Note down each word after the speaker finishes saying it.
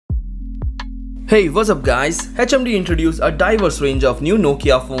Hey, what's up guys? HMD introduced a diverse range of new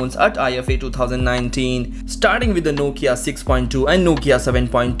Nokia phones at IFA 2019. Starting with the Nokia 6.2 and Nokia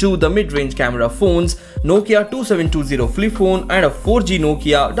 7.2, the mid-range camera phones, Nokia 2720 flip phone and a 4G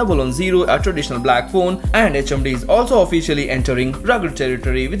Nokia 010, a traditional black phone, and HMD is also officially entering rugged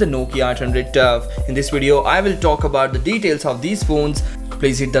territory with the Nokia 800 Turf. In this video, I will talk about the details of these phones.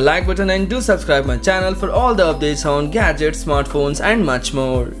 Please hit the like button and do subscribe my channel for all the updates on gadgets, smartphones and much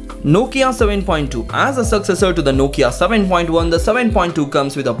more. Nokia 7.2. As a successor to the Nokia 7.1, the 7.2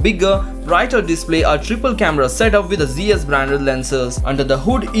 comes with a bigger, brighter display, a triple camera setup with a ZS branded lenses. Under the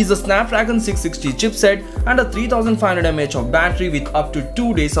hood is a Snapdragon 660 chipset and a 3500 mAh of battery with up to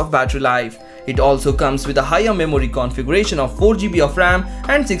 2 days of battery life. It also comes with a higher memory configuration of 4GB of RAM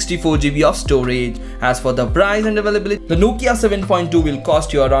and 64GB of storage. As for the price and availability, the Nokia 7.2 will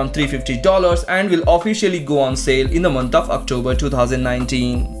cost you around $350 and will officially go on sale in the month of October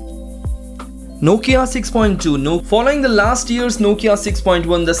 2019. Nokia 6.2. Following the last year's Nokia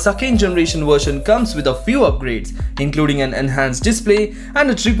 6.1, the second generation version comes with a few upgrades, including an enhanced display and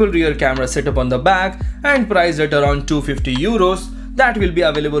a triple rear camera setup on the back, and priced at around €250 that will be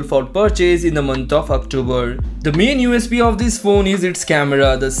available for purchase in the month of October. The main USP of this phone is its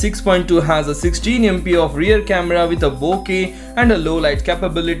camera. The 6.2 has a 16MP of rear camera with a bokeh and a low light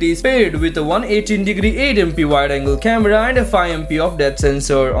capabilities, paired with a 118° 8MP wide angle camera and a 5MP of depth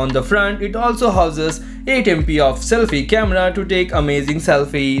sensor. On the front, it also houses 8MP of selfie camera to take amazing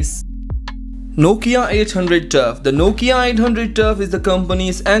selfies. Nokia 800 Turf. The Nokia 800 Turf is the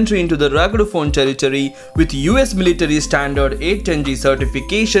company's entry into the rugged phone territory with US military standard 810G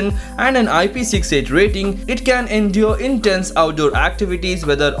certification and an IP68 rating. It can endure intense outdoor activities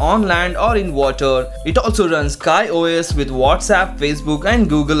whether on land or in water. It also runs Sky OS with WhatsApp, Facebook and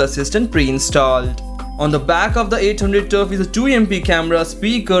Google Assistant pre-installed. On the back of the 800 Turf is a 2MP camera,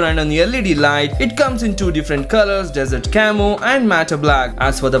 speaker and an LED light. It comes in two different colors, desert camo and matte black.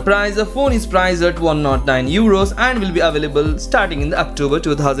 As for the price, the phone is priced at €109 and will be available starting in October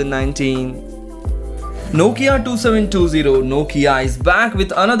 2019. Nokia 2720. Nokia is back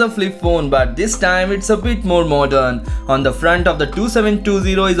with another flip phone, but this time it's a bit more modern. On the front of the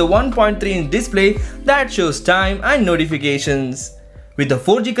 2720 is a 1.3-inch display that shows time and notifications. With the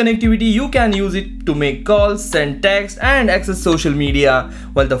 4G connectivity, you can use it to make calls, send text and access social media.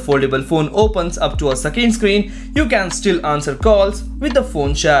 While the foldable phone opens up to a second screen, you can still answer calls with the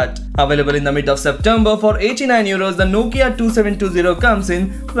phone shut. Available in the mid of September for €89, the Nokia 2720 comes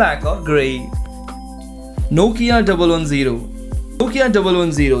in black or grey. Nokia 010. Nokia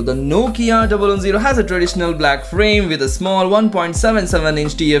 010. The Nokia 010 has a traditional black frame with a small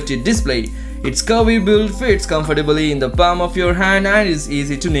 1.77-inch TFT display. Its curvy build fits comfortably in the palm of your hand and is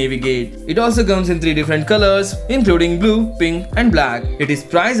easy to navigate. It also comes in 3 different colors, including blue, pink and black. It is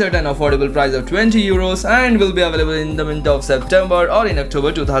priced at an affordable price of €20 and will be available in the month of September or in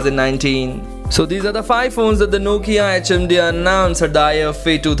October 2019. So these are the 5 phones that the Nokia HMD announced at the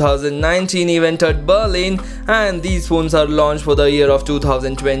IFA 2019 event at Berlin, and these phones are launched for the year of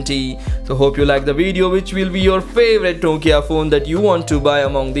 2020. So hope you like the video. Which will be your favorite Nokia phone that you want to buy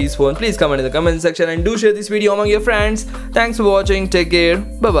among these phones? Please comment in the comment section and do share this video among your friends. Thanks for watching. Take care.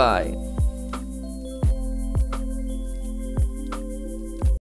 Bye bye.